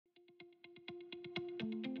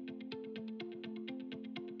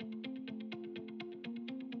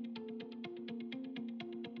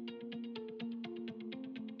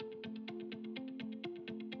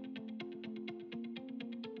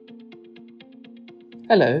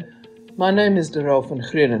Hello, my name is Darrell van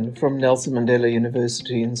Greunen from Nelson Mandela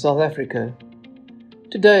University in South Africa.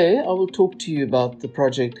 Today I will talk to you about the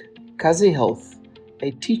project Kazi Health,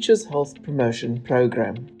 a teacher's health promotion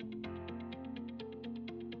program.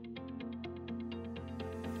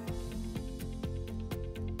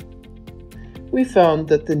 We found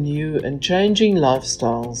that the new and changing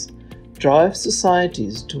lifestyles drive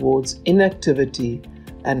societies towards inactivity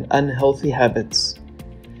and unhealthy habits.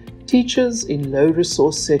 Teachers in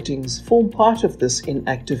low-resource settings form part of this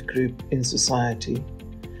inactive group in society.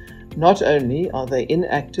 Not only are they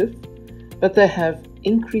inactive, but they have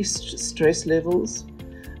increased stress levels,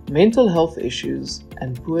 mental health issues,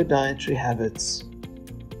 and poor dietary habits.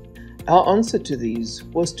 Our answer to these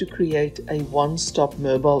was to create a one-stop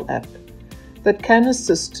mobile app that can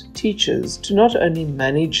assist teachers to not only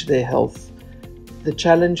manage their health, the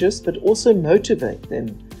challenges, but also motivate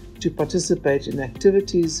them to participate in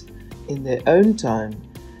activities in their own time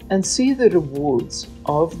and see the rewards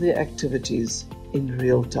of their activities in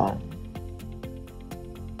real time.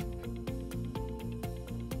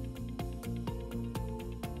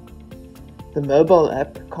 The mobile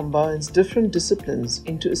app combines different disciplines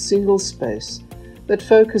into a single space that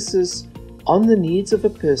focuses on the needs of a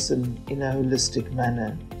person in a holistic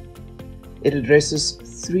manner. It addresses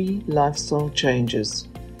 3 lifestyle changes: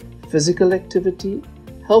 physical activity,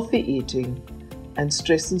 healthy eating, and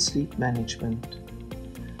stress and sleep management.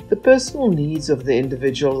 The personal needs of the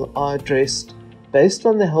individual are addressed based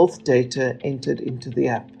on the health data entered into the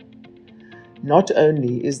app. Not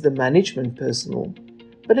only is the management personal,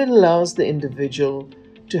 but it allows the individual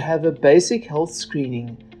to have a basic health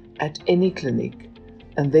screening at any clinic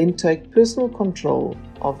and then take personal control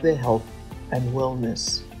of their health and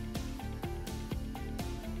wellness.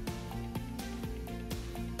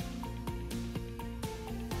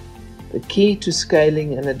 The key to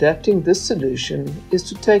scaling and adapting this solution is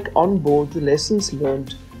to take on board the lessons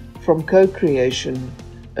learned from co-creation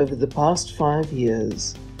over the past 5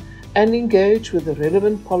 years and engage with the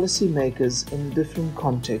relevant policymakers in different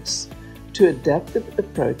contexts to adapt the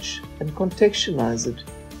approach and contextualize it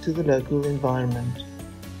to the local environment.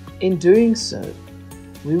 In doing so,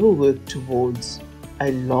 we will work towards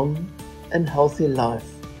a long and healthy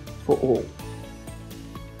life for all.